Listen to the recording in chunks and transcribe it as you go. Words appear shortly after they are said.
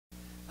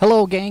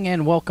Hello gang,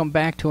 and welcome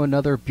back to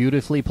another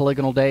beautifully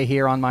polygonal day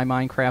here on my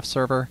Minecraft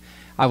server.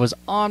 I was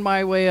on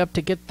my way up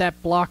to get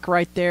that block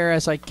right there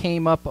as I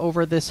came up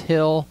over this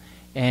hill,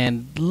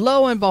 and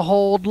lo and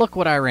behold, look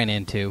what I ran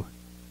into.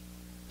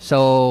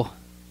 So,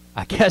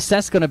 I guess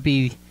that's going to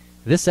be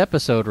this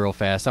episode real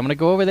fast. I'm going to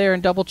go over there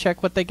and double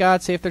check what they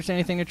got, see if there's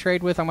anything to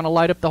trade with. I'm going to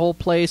light up the whole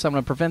place. I'm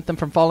going to prevent them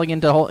from falling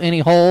into any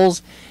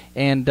holes,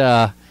 and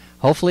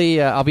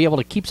hopefully I'll be able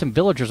to keep some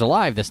villagers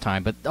alive this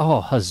time. But,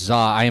 oh, huzzah,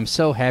 I am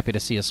so happy to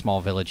see a small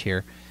village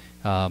here.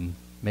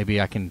 Maybe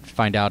I can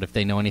find out if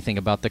they know anything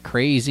about the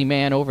crazy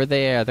man over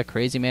there, the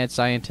crazy mad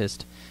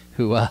scientist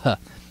who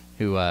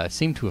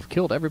seemed to have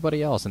killed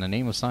everybody else in the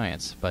name of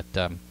science. But,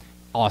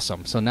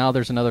 awesome. So now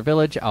there's another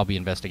village. I'll be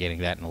investigating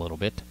that in a little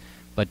bit.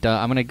 But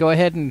I'm going to go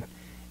ahead and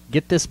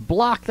get this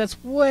block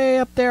that's way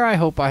up there. I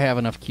hope I have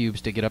enough cubes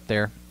to get up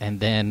there. And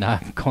then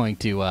I'm going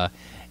to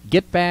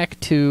get back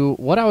to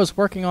what I was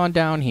working on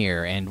down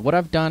here. And what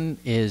I've done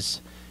is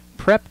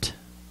prepped.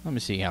 Let me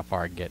see how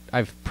far I can get.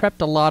 I've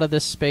prepped a lot of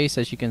this space.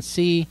 As you can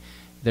see,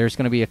 there's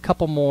going to be a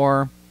couple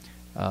more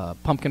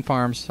pumpkin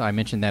farms. I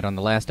mentioned that on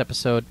the last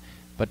episode.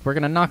 But we're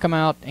going to knock them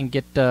out and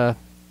get go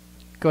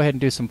ahead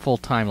and do some full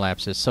time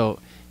lapses. So,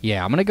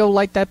 yeah, I'm going to go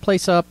light that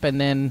place up,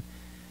 and then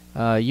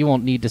you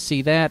won't need to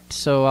see that.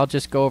 So I'll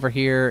just go over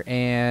here,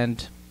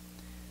 and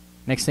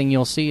next thing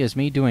you'll see is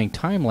me doing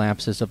time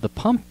lapses of the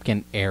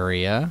pumpkin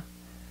area,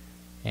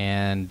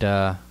 and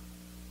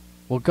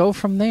we'll go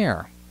from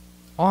there.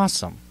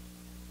 Awesome.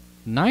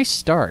 Nice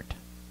start.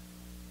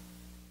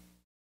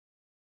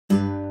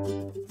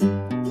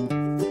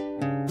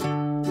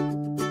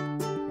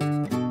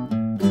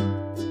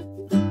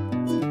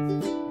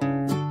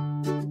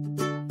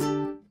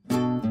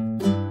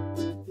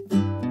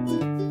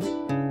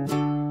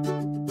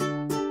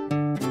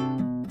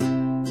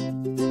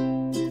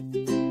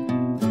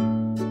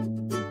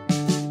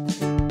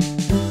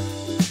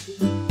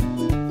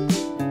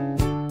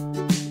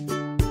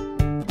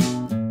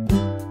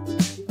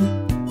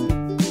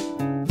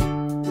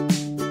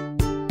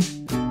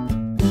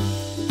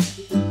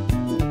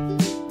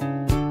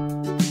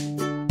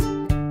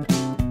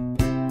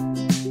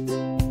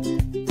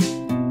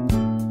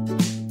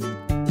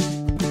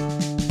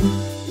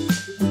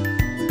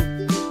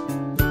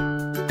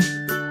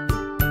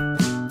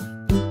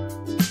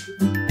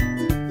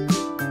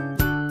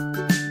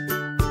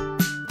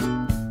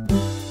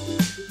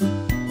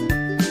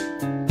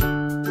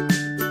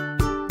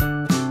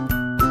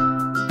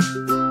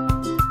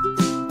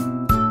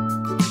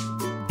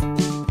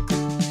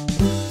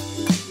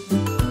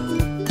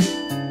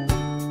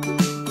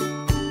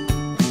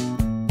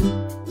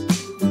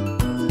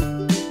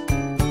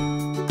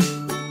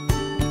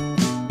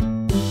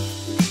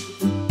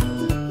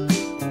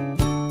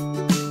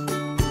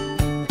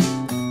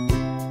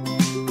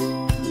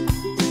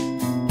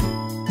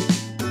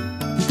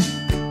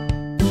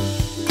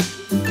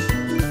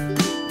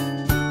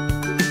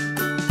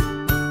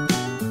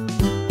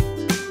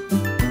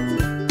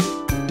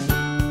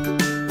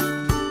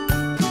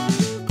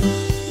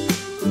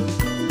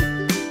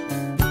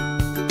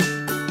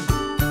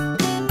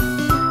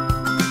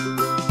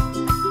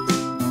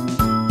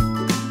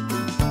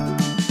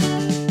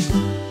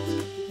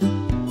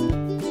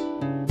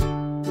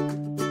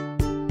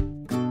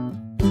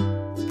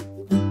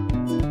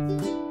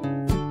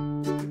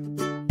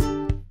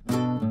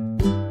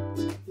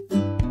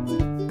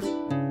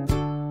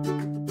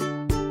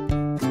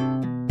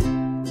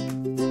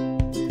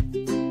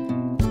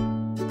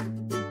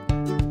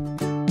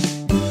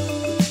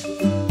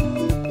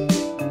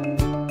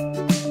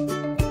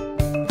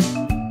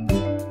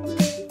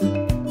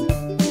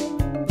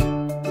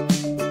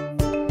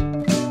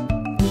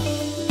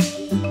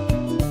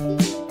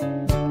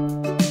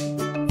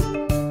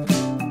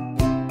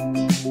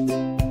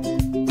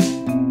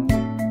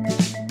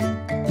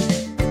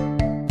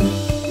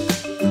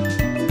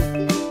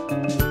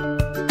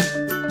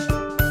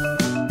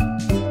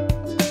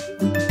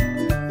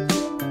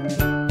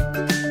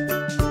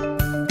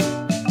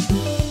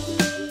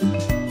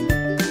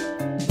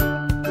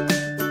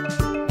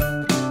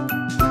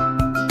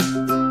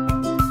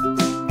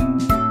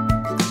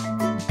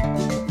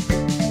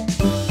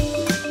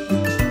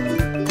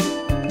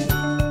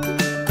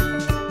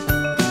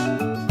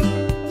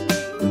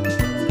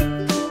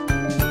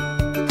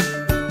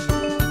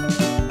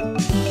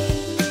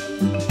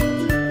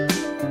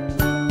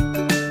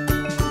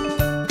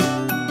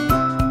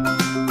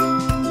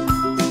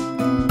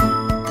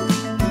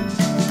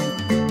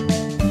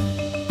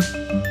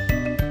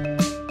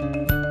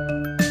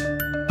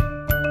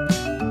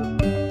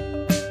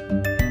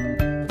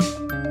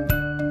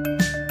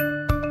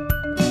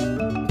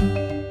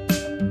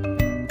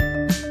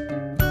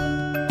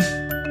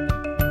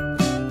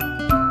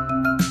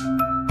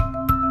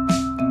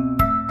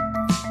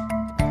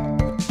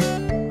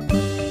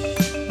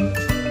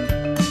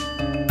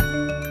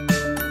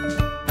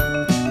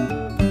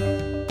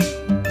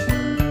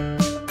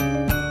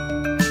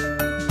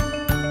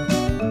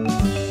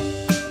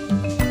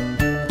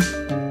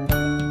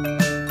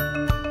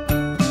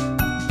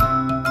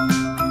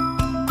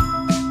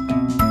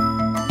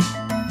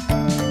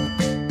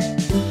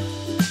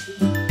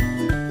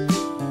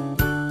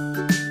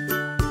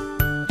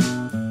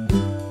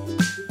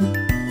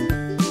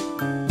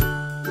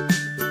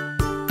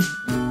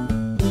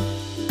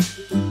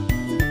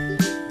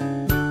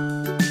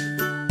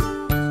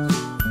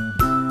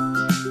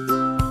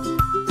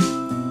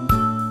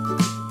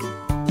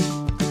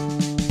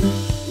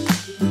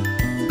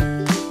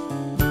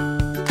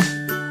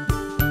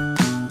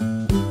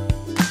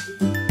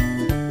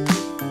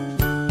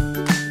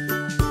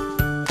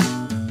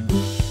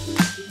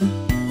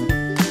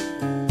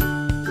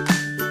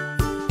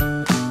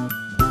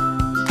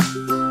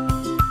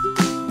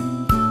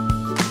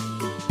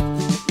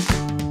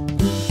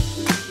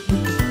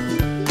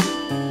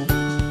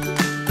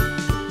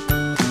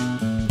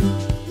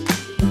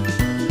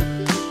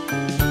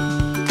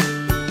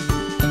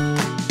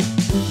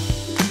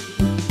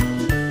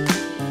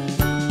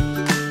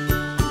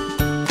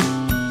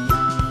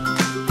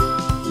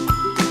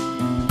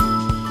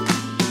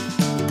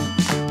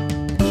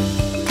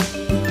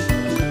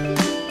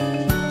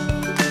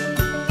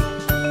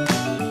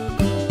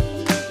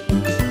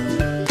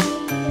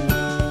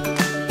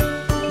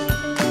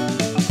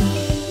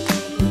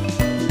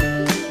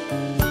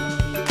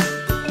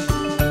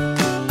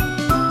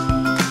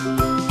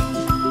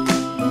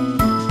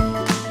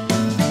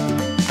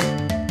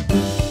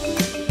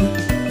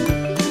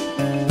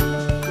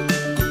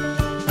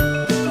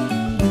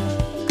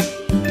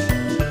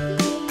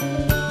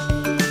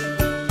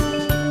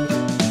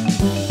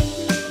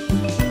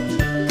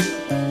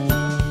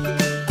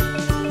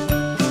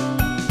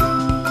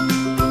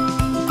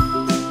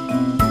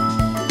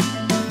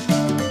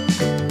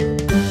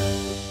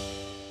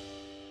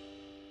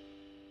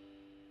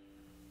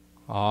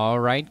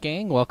 Alright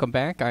gang, welcome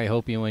back. I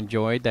hope you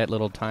enjoyed that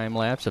little time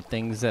lapse of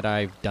things that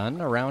I've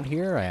done around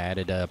here. I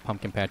added a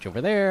pumpkin patch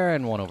over there,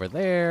 and one over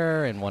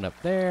there, and one up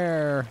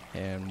there,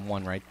 and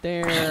one right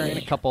there, and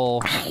a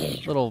couple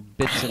little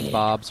bits and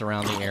bobs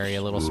around the area,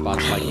 little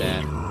spots like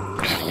that.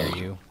 I hear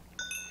you.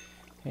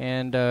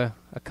 And a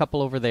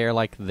couple over there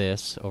like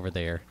this over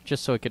there,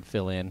 just so it could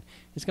fill in.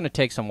 It's going to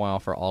take some while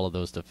for all of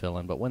those to fill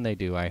in, but when they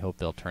do, I hope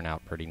they'll turn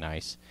out pretty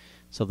nice.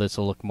 So this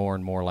will look more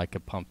and more like a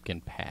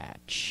pumpkin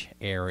patch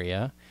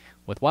area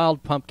with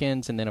wild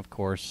pumpkins and then, of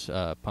course,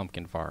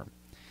 pumpkin farm.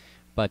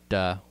 But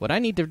what I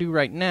need to do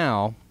right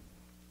now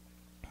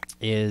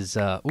is...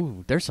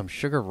 ooh, there's some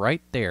sugar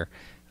right there.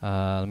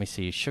 Let me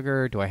see.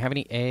 Sugar, do I have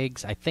any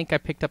eggs? I think I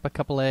picked up a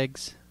couple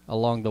eggs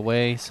along the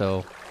way,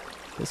 so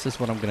this is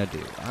what I'm going to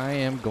do. I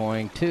am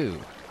going to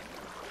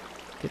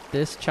get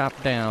this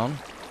chopped down.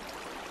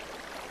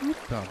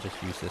 Oop, I'll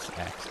just use this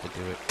axe to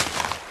do it.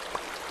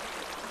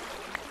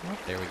 Oh,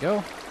 there we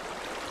go.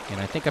 And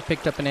I think I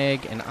picked up an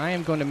egg, and I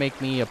am going to make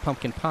me a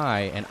pumpkin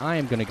pie, and I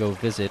am going to go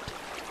visit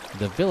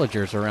the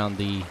villagers around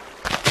the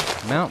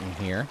mountain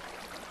here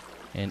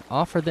and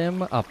offer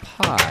them a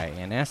pie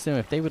and ask them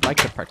if they would like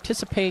to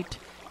participate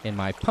in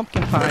my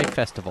pumpkin pie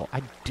festival.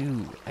 I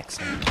do.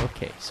 Excellent.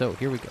 Okay, so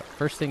here we go.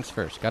 First things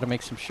first. Got to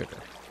make some sugar.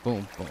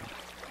 Boom, boom.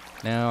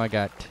 Now I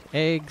got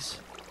eggs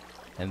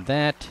and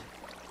that.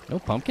 No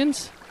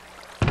pumpkins?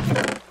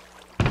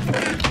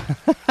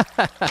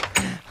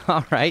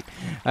 All right.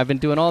 I've been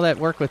doing all that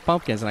work with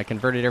pumpkins, and I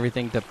converted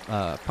everything to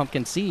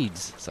pumpkin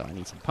seeds. So I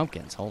need some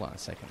pumpkins. Hold on a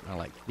second. I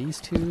like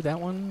these two, that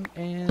one,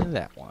 and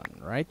that one.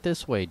 Right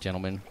this way,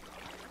 gentlemen.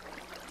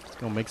 Let's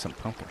go make some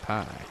pumpkin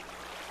pie.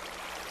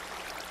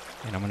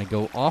 And I'm going to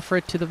go offer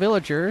it to the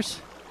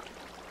villagers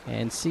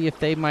and see if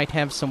they might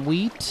have some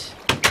wheat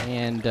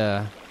and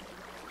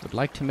would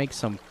like to make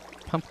some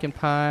pumpkin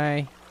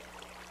pie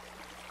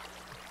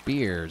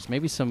beers.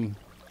 Maybe some...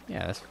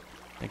 yeah, that's...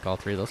 I think all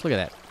three of those. Look at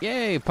that.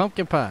 Yay,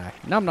 pumpkin pie.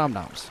 Nom nom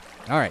noms.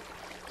 All right.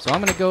 So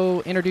I'm going to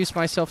go introduce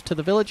myself to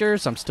the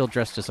villagers. I'm still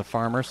dressed as a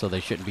farmer, so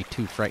they shouldn't be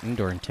too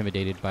frightened or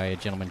intimidated by a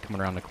gentleman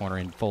coming around the corner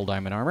in full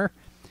diamond armor.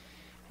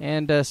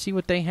 And see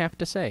what they have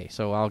to say.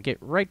 So I'll get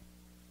right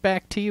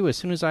back to you as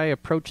soon as I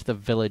approach the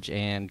village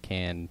and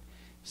can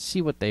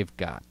see what they've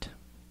got.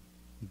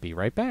 Be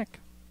right back.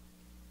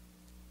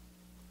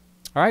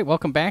 All right,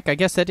 welcome back. I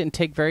guess that didn't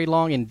take very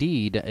long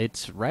indeed.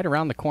 It's right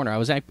around the corner. I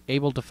was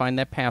able to find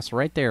that pass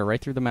right there,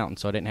 right through the mountain,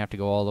 so I didn't have to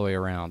go all the way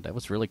around. That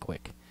was really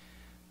quick.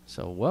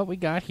 So what we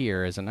got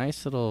here is a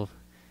nice little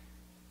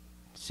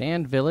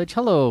sand village.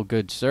 Hello,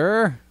 good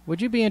sir.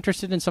 Would you be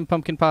interested in some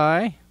pumpkin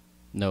pie?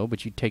 No,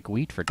 but you'd take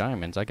wheat for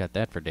diamonds. I got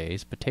that for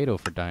days. Potato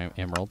for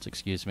emeralds,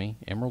 excuse me.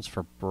 Emeralds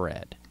for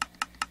bread.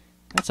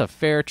 That's a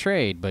fair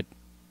trade, but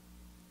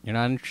you're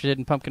not interested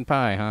in pumpkin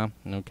pie, huh?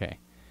 Okay.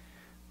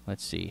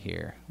 Let's see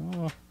here.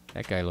 Oh,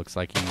 that guy looks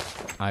like he's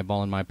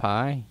eyeballing my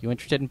pie. You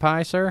interested in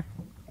pie, sir?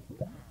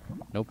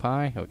 No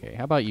pie? Okay.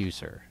 How about you,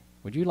 sir?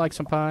 Would you like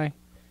some pie?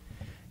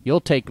 You'll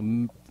take...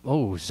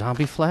 oh,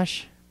 zombie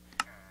flesh?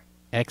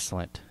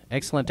 Excellent.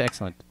 Excellent,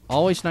 excellent.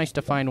 Always nice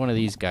to find one of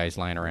these guys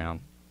lying around.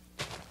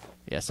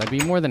 Yes, I'd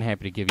be more than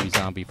happy to give you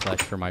zombie flesh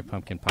for my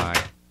pumpkin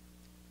pie.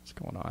 What's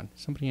going on?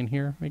 Somebody in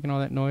here making all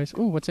that noise?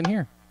 Ooh, what's in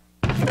here?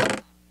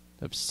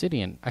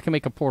 Obsidian. I can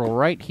make a portal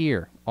right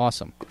here.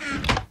 Awesome.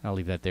 I'll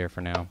leave that there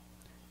for now.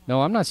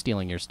 No, I'm not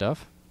stealing your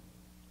stuff.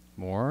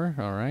 More?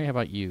 Alright, how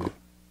about you?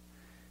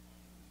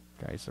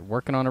 Guys are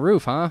working on a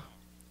roof, huh?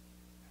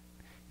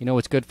 You know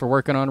what's good for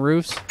working on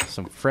roofs?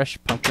 Some fresh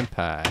pumpkin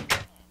pie.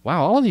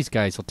 Wow, all of these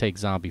guys will take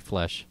zombie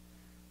flesh.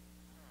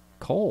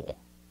 Coal.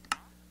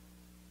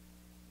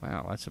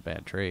 Wow, that's a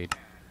bad trade.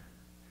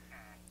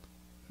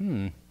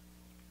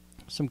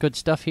 Some good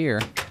stuff here.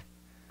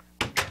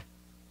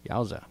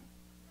 Yowza.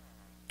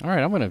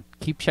 Alright, I'm going to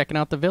keep checking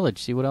out the village,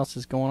 see what else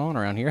is going on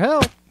around here.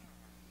 Help!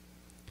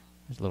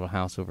 There's a little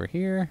house over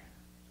here.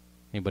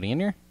 Anybody in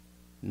here?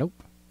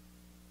 Nope.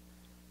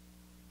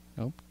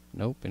 Nope.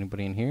 Nope.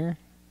 Anybody in here?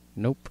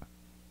 Nope.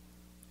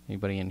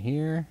 Anybody in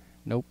here?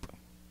 Nope.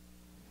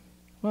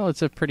 Well,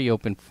 it's a pretty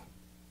open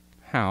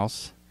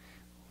house,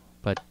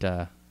 but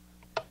I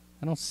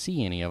don't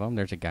see any of them.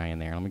 There's a guy in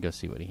there. Let me go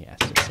see what he has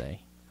to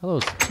say. Hello,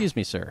 excuse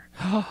me, sir.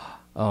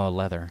 Oh,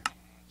 leather.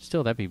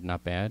 Still, that'd be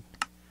not bad.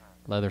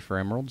 Leather for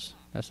emeralds.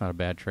 That's not a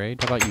bad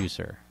trade. How about you,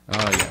 sir?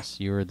 Oh,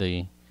 yes. You are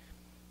the...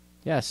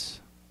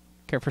 yes.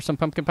 Care for some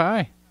pumpkin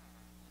pie?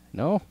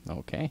 No?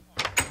 Okay.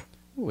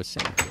 Ooh, a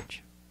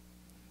sandwich.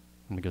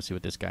 Let me go see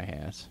what this guy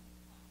has.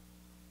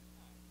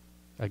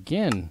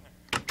 Again,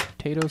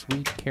 potatoes,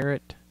 wheat,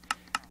 carrot.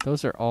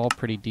 Those are all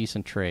pretty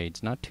decent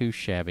trades. Not too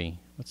shabby.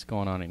 What's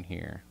going on in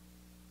here?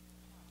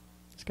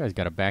 This guy's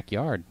got a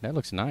backyard. That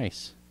looks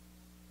nice.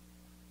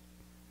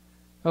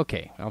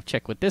 Okay, I'll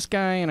check with this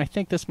guy, and I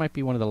think this might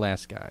be one of the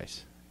last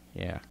guys.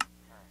 Yeah.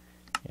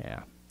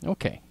 Yeah.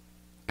 Okay.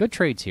 Good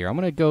trades here. I'm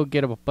going to go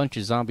get a bunch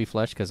of zombie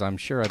flesh, because I'm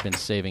sure I've been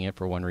saving it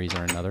for one reason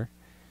or another.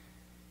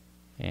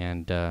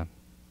 And come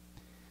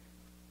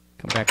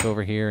back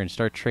over here and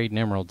start trading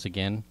emeralds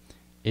again.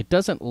 It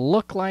doesn't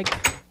look like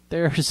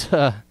there's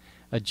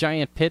a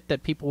giant pit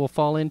that people will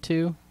fall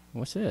into.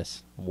 What's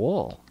this?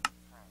 Wool.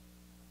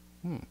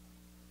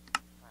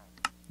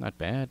 Not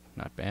bad,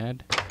 not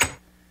bad.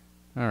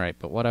 Alright,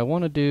 but what I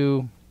want to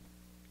do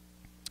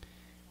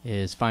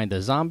is find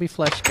the zombie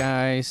flesh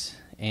guys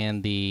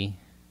and the...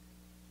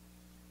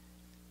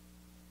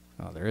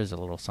 Oh, there is a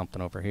little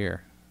something over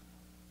here.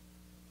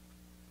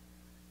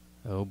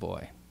 Oh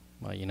boy.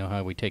 Well, you know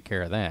how we take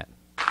care of that.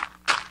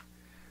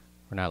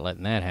 We're not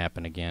letting that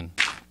happen again.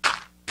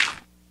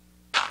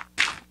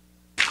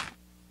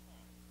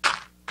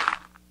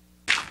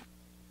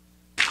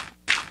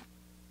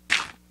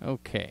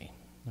 Okay.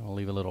 I'll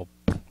leave a little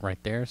right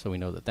there so we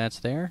know that that's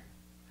there.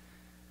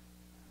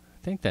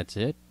 I think that's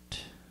it.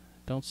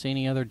 Don't see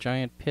any other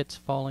giant pits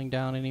falling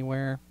down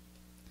anywhere.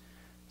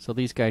 So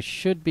these guys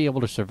should be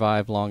able to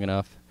survive long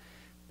enough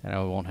that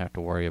I won't have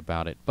to worry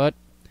about it. But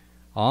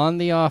on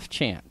the off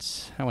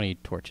chance, how many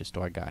torches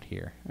do I got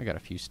here? I got a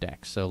few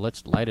stacks, so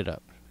let's light it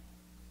up.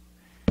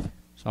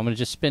 So I'm going to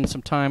just spend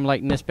some time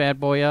lighting this bad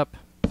boy up.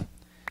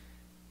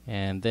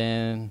 And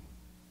then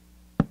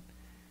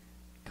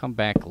come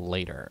back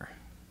later.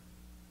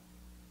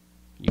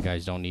 You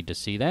guys don't need to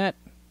see that,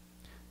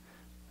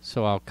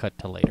 so I'll cut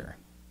to later.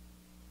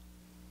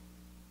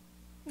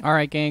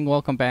 Alright gang,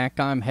 welcome back.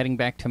 I'm heading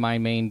back to my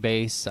main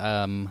base.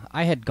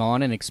 I had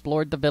gone and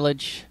explored the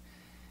village,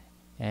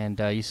 and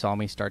you saw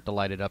me start to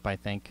light it up, I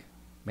think.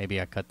 Maybe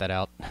I cut that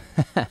out.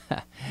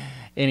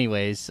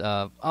 Anyways,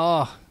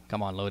 oh,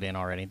 come on, load in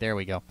already. There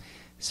we go.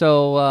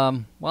 So,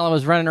 while I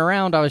was running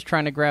around, I was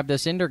trying to grab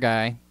this ender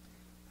guy,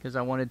 because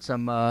I wanted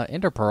some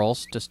ender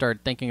pearls to start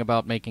thinking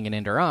about making an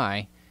ender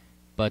eye.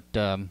 But,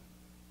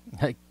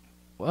 like,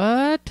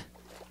 what?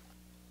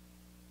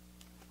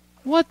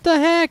 What the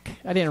heck?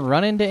 I didn't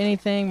run into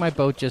anything. My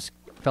boat just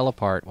fell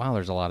apart. Wow,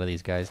 there's a lot of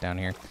these guys down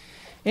here.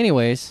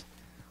 Anyways,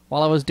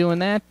 while I was doing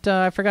that,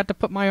 I forgot to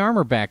put my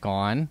armor back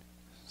on.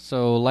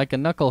 So, like a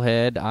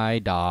knucklehead, I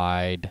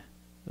died.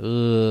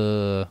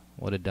 Ugh,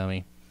 what a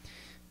dummy.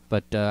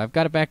 But I've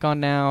got it back on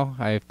now.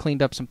 I've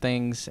cleaned up some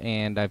things,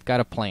 and I've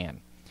got a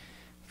plan.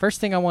 First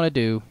thing I want to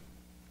do,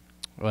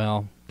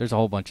 well, there's a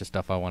whole bunch of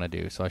stuff I want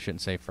to do, so I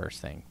shouldn't say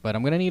first thing. But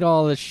I'm going to need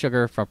all this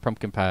sugar for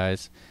pumpkin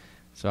pies,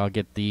 so I'll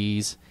get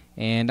these.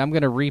 And I'm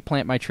going to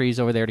replant my trees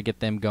over there to get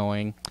them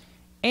going.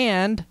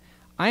 And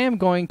I am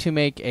going to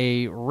make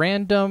a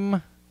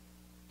random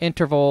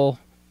interval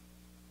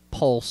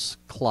pulse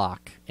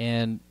clock.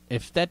 And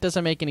if that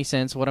doesn't make any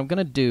sense, what I'm going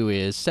to do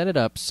is set it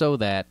up so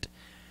that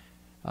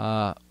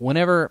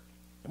whenever...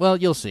 Well,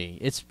 you'll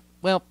see.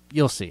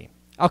 You'll see.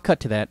 I'll cut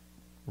to that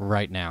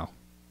right now.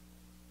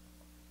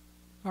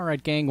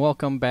 Alright gang,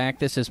 welcome back.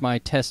 This is my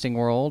testing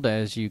world,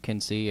 as you can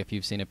see if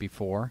you've seen it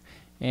before.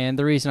 And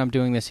the reason I'm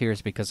doing this here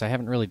is because I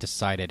haven't really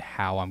decided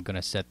how I'm going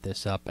to set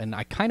this up. And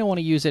I kind of want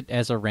to use it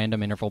as a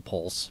random interval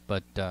pulse.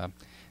 But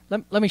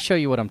let me show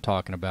you what I'm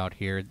talking about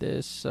here.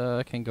 This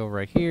can go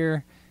right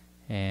here.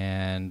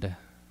 And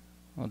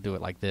I'll do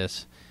it like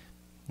this.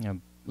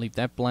 Leave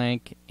that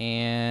blank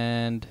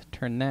and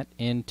turn that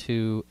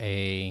into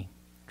a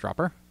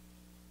dropper.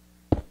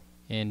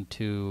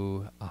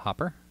 Into a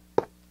hopper.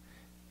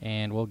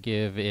 And we'll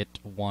give it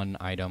one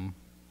item.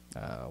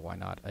 Why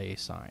not a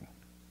sign?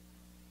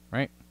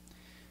 Right?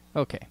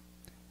 Okay.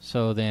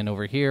 So then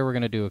over here we're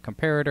going to do a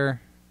comparator.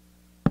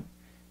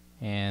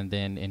 And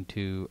then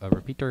into a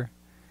repeater.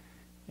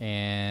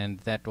 And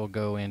that will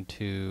go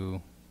into,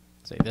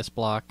 say, this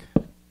block.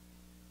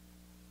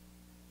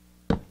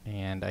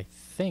 And I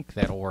think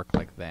that'll work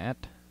like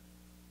that.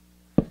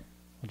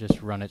 We'll just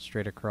run it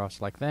straight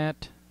across like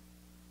that.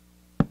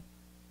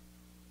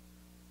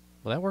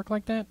 Will that work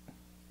like that?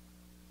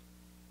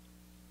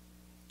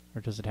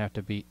 Or does it have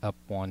to be up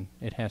one?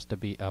 It has to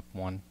be up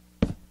one.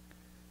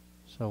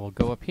 So we'll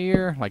go up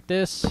here like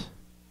this.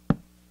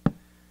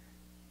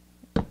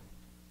 Boom,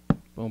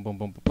 boom, boom,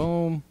 boom,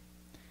 boom.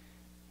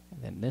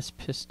 And then this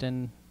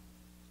piston.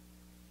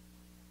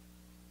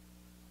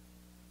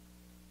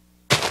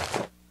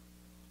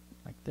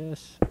 Like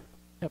this.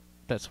 Yep,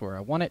 that's where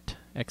I want it.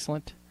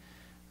 Excellent.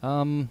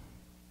 Yeah,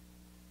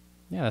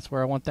 that's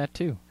where I want that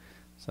too.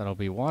 So that'll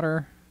be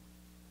water.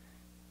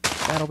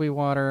 That'll be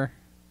water.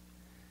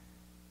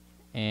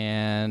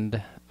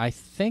 And I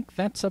think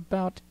that's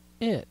about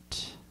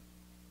it.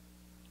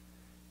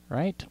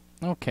 Right?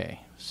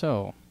 Okay,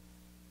 so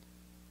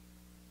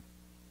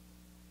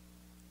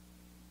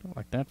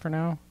like that for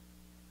now.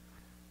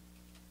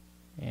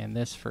 And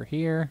this for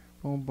here.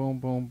 Boom, boom,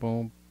 boom,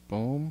 boom,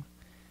 boom.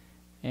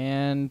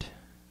 And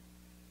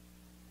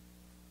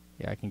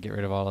yeah, I can get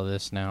rid of all of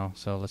this now.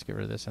 So let's get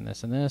rid of this and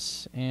this and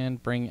this.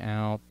 And bring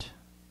out...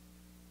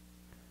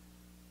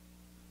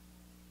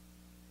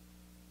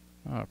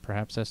 Oh,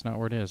 perhaps that's not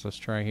where it is. Let's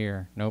try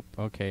here. Nope.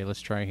 Okay,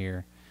 let's try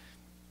here.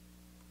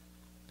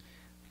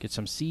 Get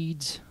some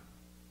seeds.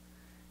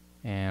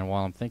 And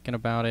while I'm thinking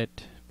about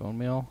it, bone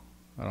meal.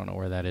 I don't know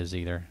where that is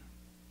either.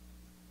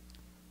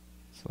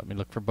 So let me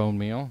look for bone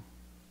meal.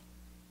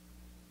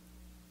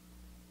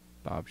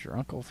 Bob's your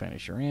uncle,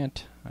 Fanny's your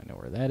aunt. I know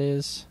where that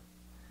is.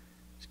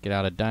 Let's get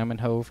out a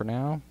diamond hoe for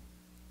now.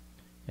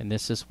 And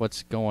this is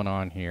what's going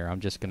on here. I'm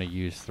just going to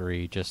use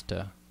 3 just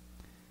to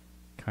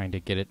kind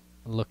of get it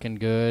looking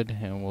good.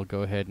 And we'll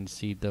go ahead and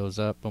seed those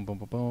up. Boom, boom,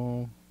 boom,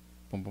 boom.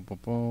 Boom, boom, boom,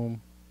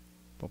 boom.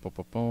 Boom, boom,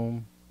 boom,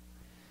 boom.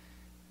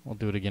 We'll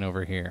do it again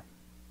over here.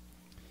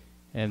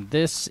 And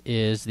this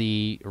is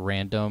the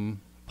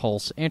random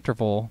pulse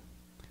interval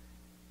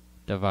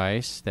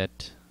device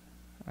that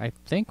I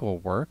think will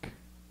work.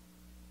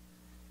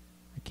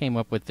 I came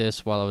up with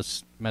this while I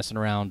was messing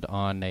around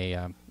on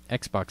a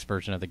Xbox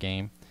version of the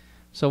game.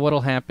 So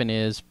what'll happen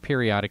is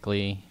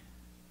periodically...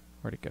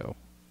 Where'd it go?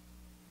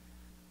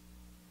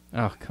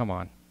 Oh, come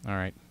on.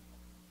 Alright.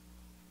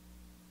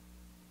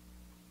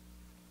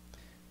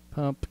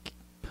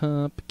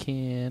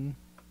 Pumpkin.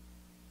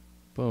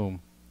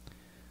 Boom.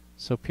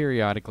 So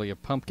periodically a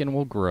pumpkin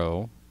will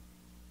grow.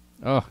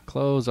 Oh,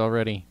 close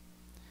already.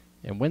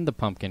 And when the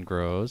pumpkin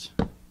grows,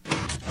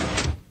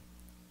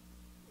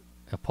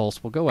 a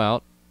pulse will go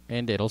out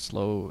and it'll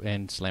slow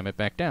and slam it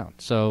back down.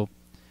 So,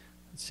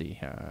 let's see.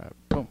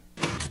 Boom.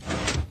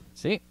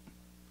 See?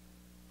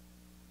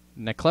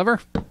 Isn't that clever?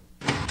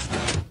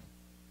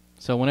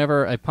 So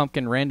whenever a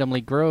pumpkin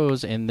randomly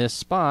grows in this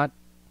spot,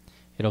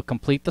 it'll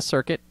complete the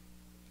circuit,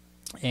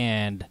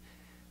 and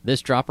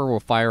this dropper will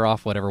fire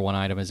off whatever one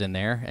item is in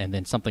there, and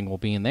then something will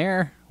be in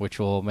there, which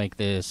will make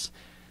this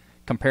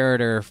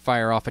comparator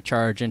fire off a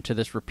charge into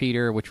this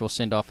repeater, which will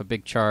send off a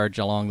big charge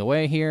along the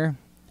way here,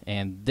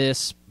 and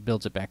this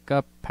builds it back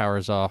up,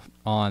 powers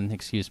on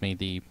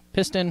the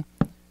piston,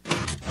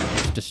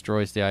 which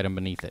destroys the item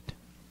beneath it.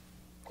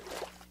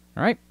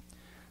 Alright,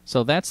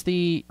 so that's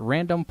the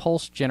random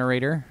pulse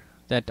generator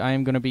that I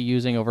am going to be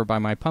using over by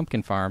my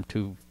pumpkin farm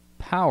to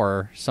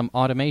power some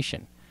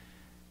automation.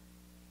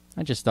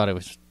 I just thought it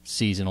was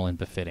seasonal and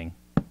befitting.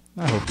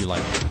 I hope you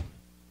like it.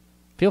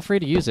 Feel free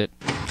to use it.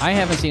 I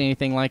haven't seen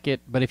anything like it,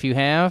 but if you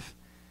have,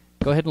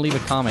 go ahead and leave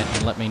a comment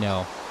and let me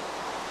know.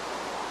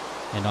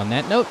 And on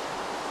that note,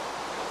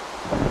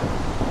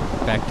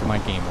 back to my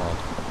game world.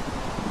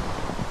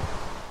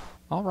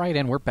 Alright,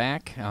 and we're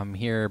back. I'm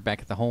here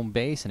back at the home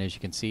base, and as you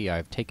can see,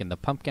 I've taken the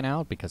pumpkin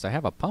out because I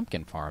have a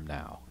pumpkin farm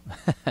now.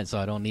 So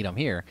I don't need them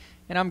here.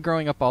 And I'm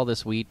growing up all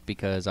this wheat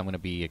because I'm going to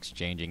be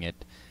exchanging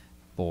it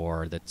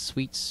for that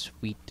sweet,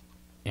 sweet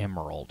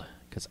emerald.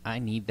 Because I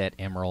need that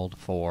emerald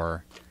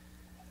for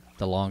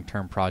the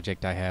long-term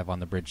project I have on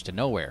the bridge to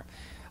nowhere.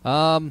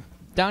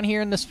 Down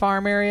here in this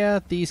farm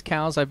area, these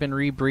cows I've been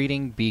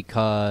rebreeding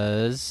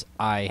because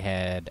I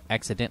had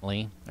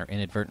accidentally or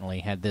inadvertently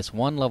had this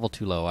one level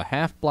too low, a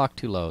half block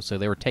too low, so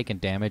they were taking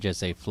damage as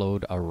they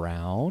flowed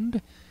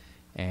around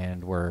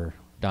and were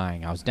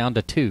dying. I was down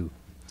to 2,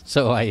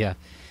 so I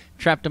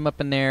trapped them up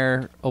in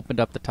there,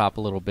 opened up the top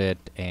a little bit,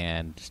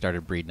 and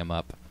started breeding them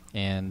up.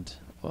 And,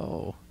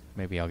 whoa,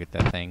 maybe I'll get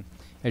that thing.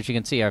 As you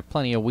can see, I have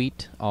plenty of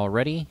wheat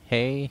already,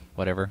 hay,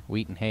 whatever,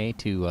 wheat and hay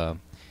to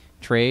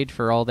trade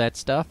for all that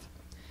stuff.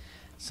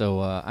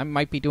 So I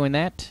might be doing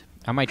that.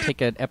 I might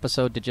take an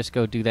episode to just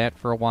go do that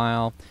for a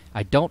while.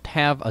 I don't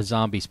have a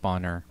zombie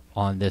spawner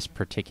on this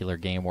particular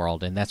game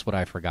world, and that's what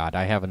I forgot.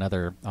 I have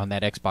another, on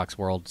that Xbox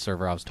World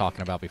server I was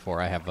talking about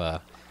before, I have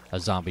a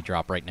zombie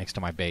drop right next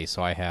to my base,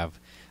 so I have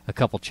a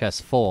couple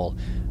chests full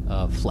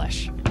of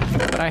flesh.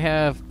 But I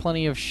have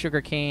plenty of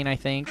sugarcane, I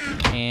think,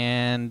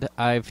 and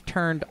I've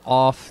turned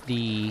off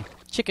the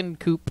chicken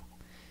coop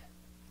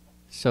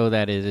so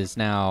that it is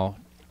now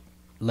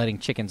letting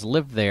chickens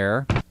live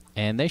there.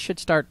 And they should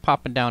start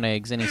popping down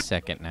eggs any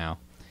second now.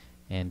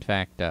 In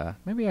fact,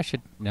 maybe I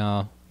should...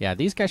 No. Yeah,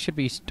 these guys should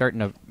be starting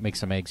to make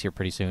some eggs here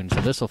pretty soon. So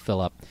this will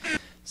fill up.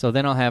 So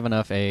then I'll have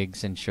enough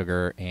eggs and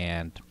sugar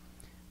and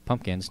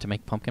pumpkins to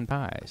make pumpkin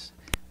pies.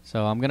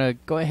 So I'm going to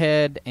go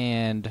ahead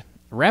and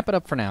wrap it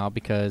up for now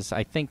because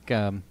I think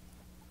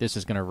this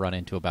is going to run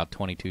into about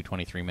 22,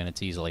 23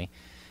 minutes easily.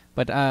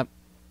 But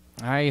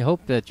I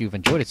hope that you've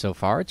enjoyed it so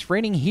far. It's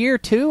raining here,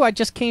 too. I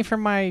just came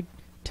from my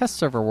test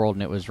server world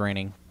and it was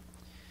raining.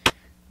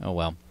 Oh,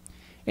 well.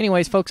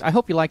 Anyways, folks, I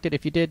hope you liked it.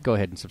 If you did, go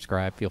ahead and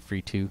subscribe. Feel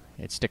free to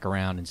stick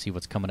around and see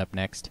what's coming up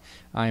next.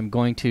 I'm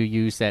going to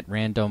use that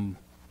random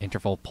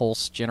interval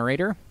pulse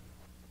generator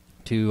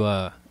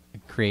to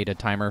create a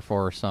timer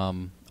for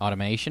some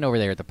automation over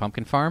there at the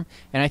pumpkin farm.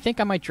 And I think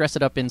I might dress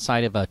it up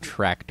inside of a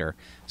tractor.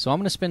 So I'm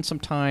going to spend some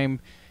time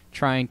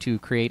trying to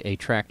create a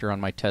tractor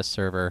on my test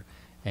server.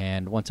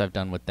 And once I've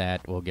done with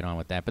that, we'll get on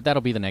with that. But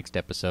that'll be the next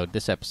episode.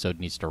 This episode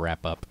needs to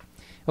wrap up.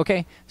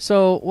 Okay,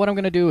 so what I'm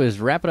going to do is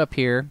wrap it up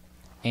here,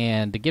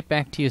 and to get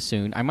back to you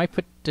soon, I might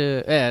put...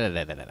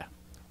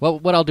 Well,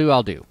 what I'll do,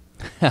 I'll do.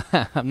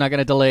 I'm not going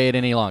to delay it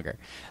any longer.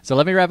 So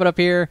let me wrap it up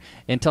here.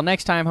 Until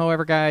next time,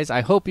 however, guys,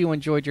 I hope you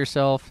enjoyed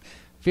yourself.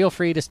 Feel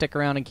free to stick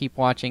around and keep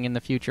watching in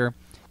the future,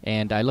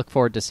 and I look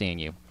forward to seeing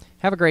you.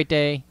 Have a great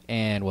day,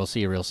 and we'll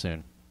see you real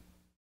soon.